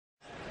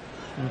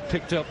who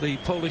picked up the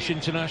Polish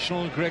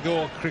international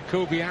Gregor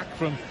Krychowiak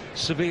from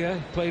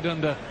Sevilla. Played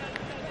under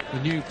the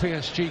new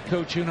PSG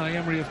coach Unai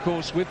Emery, of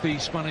course, with the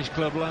Spanish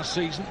club last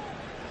season.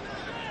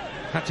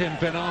 Hatem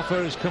Ben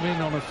Arfa has come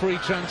in on a free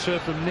transfer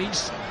from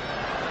Nice.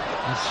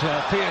 As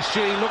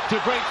PSG look to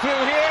break through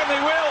here, and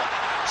they will.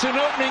 It's an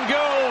opening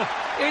goal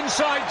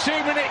inside 2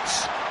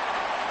 minutes.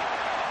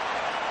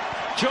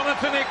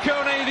 Jonathan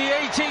Ikone, the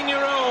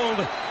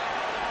 18-year-old,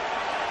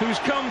 who's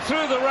come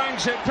through the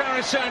ranks at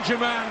Paris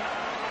Saint-Germain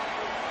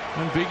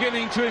and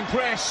beginning to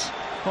impress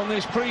on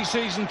this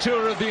pre-season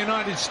tour of the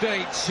United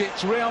States.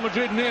 It's Real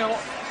Madrid 0,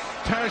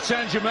 Paris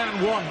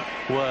Saint-Germain 1.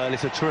 Well,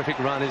 it's a terrific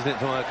run, isn't it,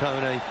 from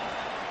Ikone?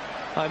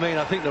 I mean,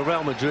 I think the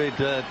Real Madrid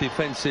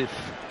defensive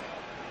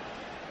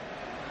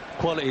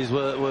qualities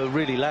were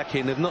really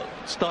lacking. They've not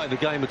started the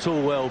game at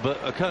all well, but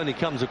Ikone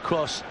comes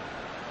across.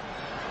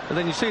 And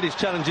then you see this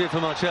challenge here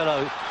for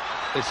Marcelo.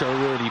 It's a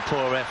really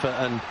poor effort,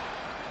 and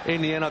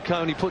in the end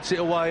Ikone puts it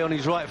away on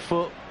his right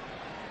foot.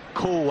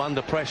 Cool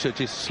under pressure,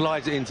 just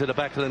slides it into the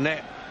back of the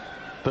net.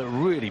 But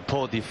really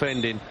poor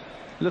defending.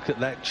 Look at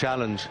that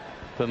challenge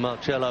for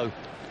Marcelo.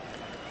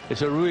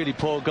 It's a really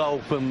poor goal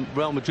from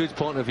Real Madrid's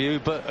point of view,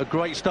 but a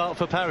great start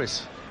for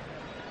Paris.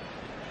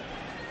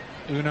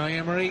 Unai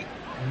Emery,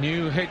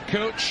 new head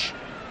coach,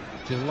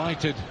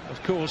 delighted,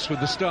 of course, with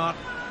the start.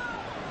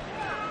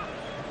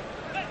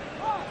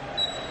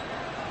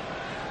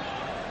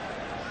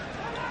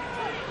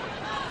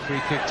 Free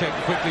kick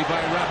taken quickly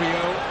by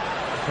Rabiot.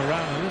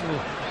 Varane a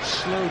little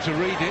slow to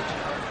read it.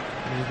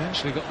 He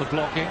eventually got the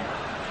block in.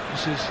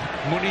 This is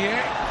Meunier.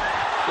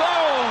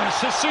 Oh,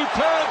 it's a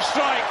superb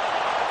strike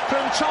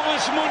from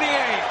Thomas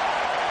Meunier.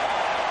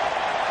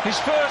 His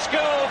first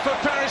goal for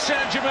Paris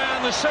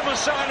Saint-Germain, the summer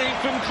signing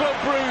from Club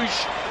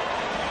Brugge.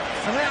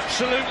 And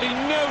absolutely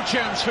no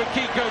chance for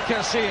Kiko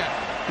Casilla.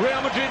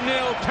 Real Madrid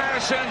 0,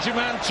 Paris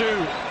Saint-Germain 2.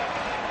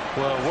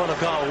 Well, what a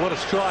goal, what a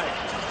strike.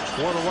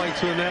 What a way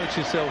to announce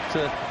yourself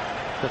to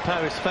the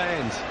Paris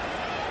fans.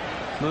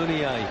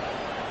 Meunier.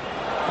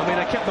 I mean,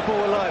 they kept the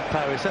ball alive,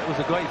 Paris. That was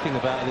the great thing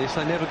about this.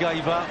 They never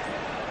gave up.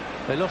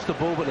 They lost the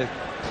ball, but they're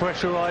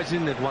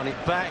pressurising. They've won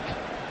it back.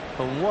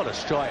 And what a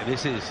strike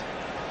this is.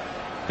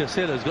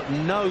 Casilla's got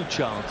no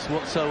chance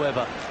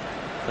whatsoever.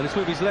 And it's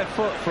with his left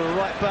foot for a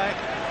right back.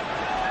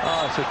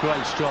 Oh, it's a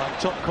great strike.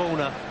 Top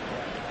corner.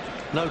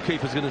 No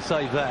keeper's going to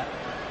save that.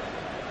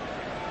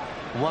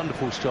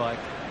 Wonderful strike.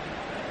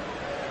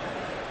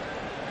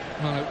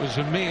 Well, it was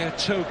a mere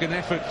token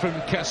effort from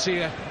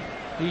Casilla.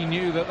 He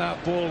knew that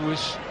that ball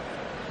was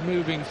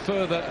moving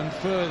further and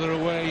further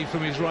away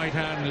from his right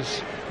hand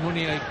as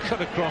Meunier cut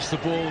across the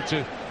ball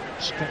to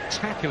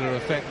spectacular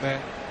effect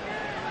there.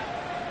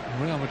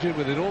 Real Madrid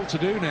with it all to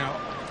do now.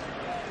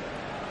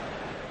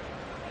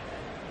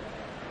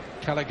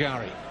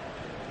 Caligari.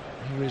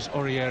 Here is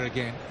Aurier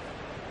again.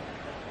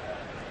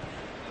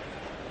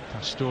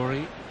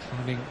 Pastore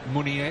finding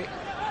Meunier.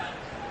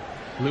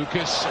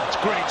 Lucas, it's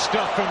great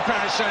stuff from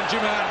Paris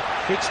Saint-Germain.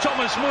 It's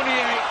Thomas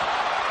Meunier,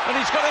 and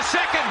he's got a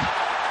second.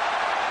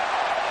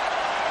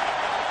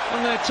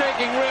 And they're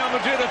taking Real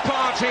Madrid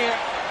apart here.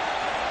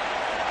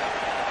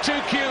 Too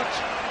cute,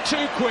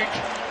 too quick,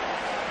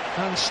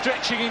 and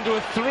stretching into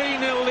a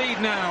 3-0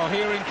 lead now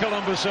here in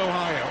Columbus,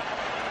 Ohio.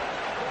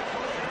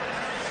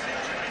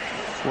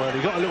 Well,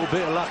 he got a little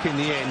bit of luck in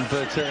the end,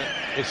 but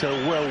it's a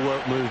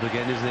well-worked move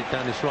again, isn't it,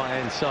 down this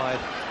right-hand side.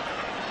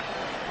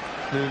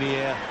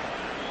 Meunier.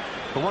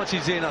 And once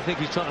he's in, I think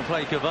he's trying to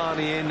play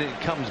Cavani in. It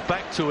comes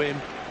back to him,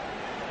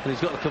 and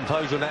he's got the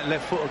composure on that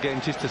left foot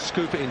again, just to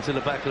scoop it into the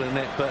back of the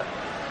net. But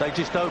they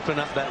just open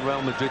up that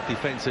Real Madrid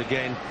defence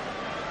again.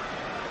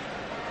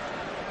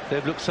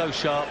 They've looked so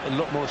sharp, a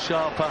lot more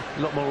sharper, a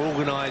lot more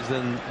organised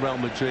than Real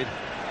Madrid.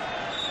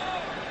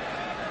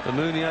 And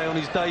Meunier on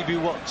his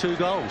debut, what, 2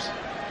 goals?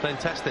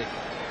 Fantastic.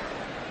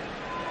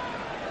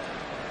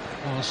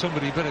 Well,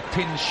 somebody better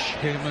pinch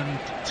him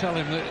and tell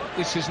him that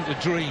this isn't a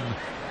dream.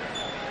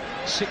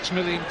 £6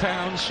 million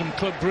from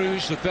Club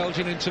Brugge, the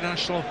Belgian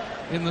international,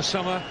 in the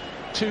summer.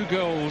 2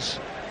 goals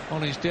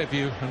on his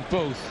debut, and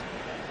both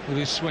with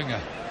his swinger.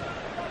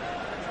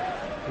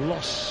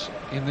 Loss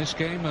in this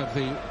game of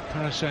the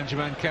Paris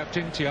Saint-Germain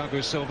captain,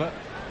 Thiago Silva.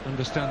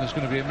 Understand there's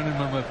going to be a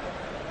minimum of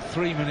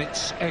 3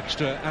 minutes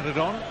extra added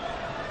on.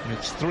 And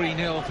it's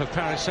 3-0 for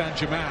Paris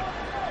Saint-Germain.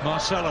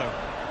 Marcelo.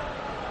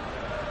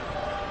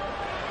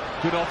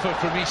 Good offer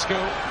from Isco.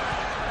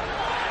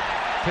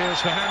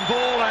 Appears for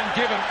handball and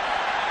given.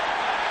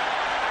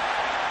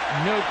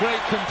 No great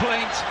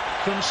complaint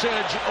from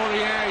Serge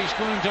Aurier. He's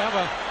going to have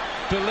a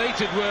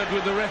belated word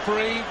with the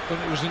referee, but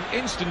it was an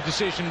instant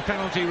decision,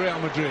 penalty Real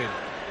Madrid.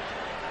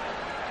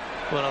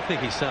 Well, I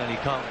think he certainly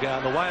can't get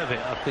out of the way of it.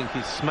 I think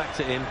he's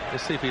smacked at him.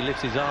 Let's see if he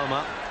lifts his arm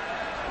up.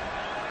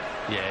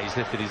 Yeah, he's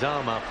lifted his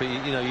arm up. But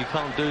you know, you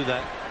can't do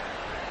that.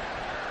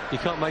 You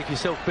can't make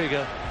yourself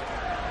bigger.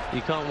 You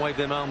can't wave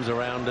them arms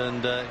around,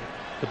 and the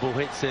ball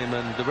hits him,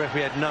 and the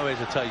referee had no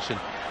hesitation.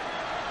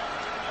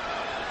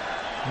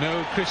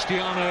 No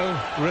Cristiano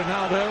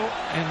Ronaldo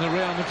in the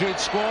Real Madrid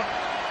squad,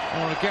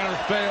 or a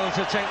Gareth Bale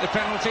to take the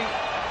penalty.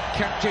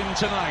 Captain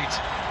tonight.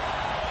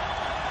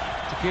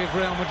 give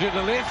Real Madrid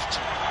a lift.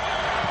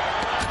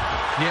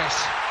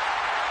 Yes,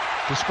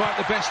 despite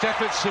the best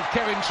efforts of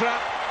Kevin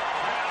Trapp,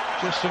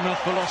 just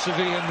enough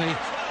velocity in the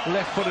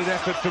left-footed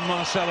effort from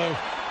Marcelo,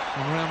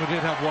 and Real Madrid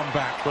have one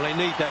back. Well, they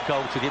need that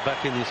goal to get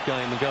back in this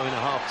game and go in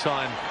at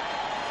half-time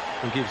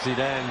and give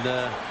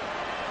Zidane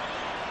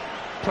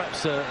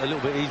perhaps a little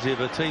bit easier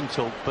of a team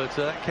talk, but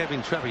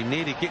Kevin Trapp, he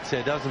nearly gets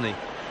there, doesn't he?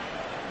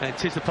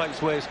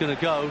 Anticipates where it's going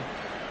to go.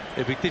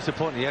 It'd be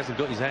disappointing he hasn't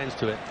got his hands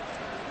to it.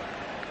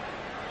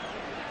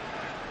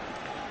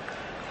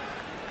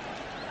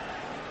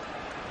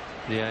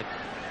 Yeah, you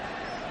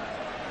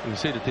can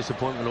see the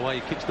disappointment the way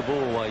he kicks the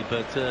ball away,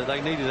 but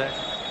they needed that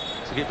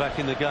to get back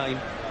in the game.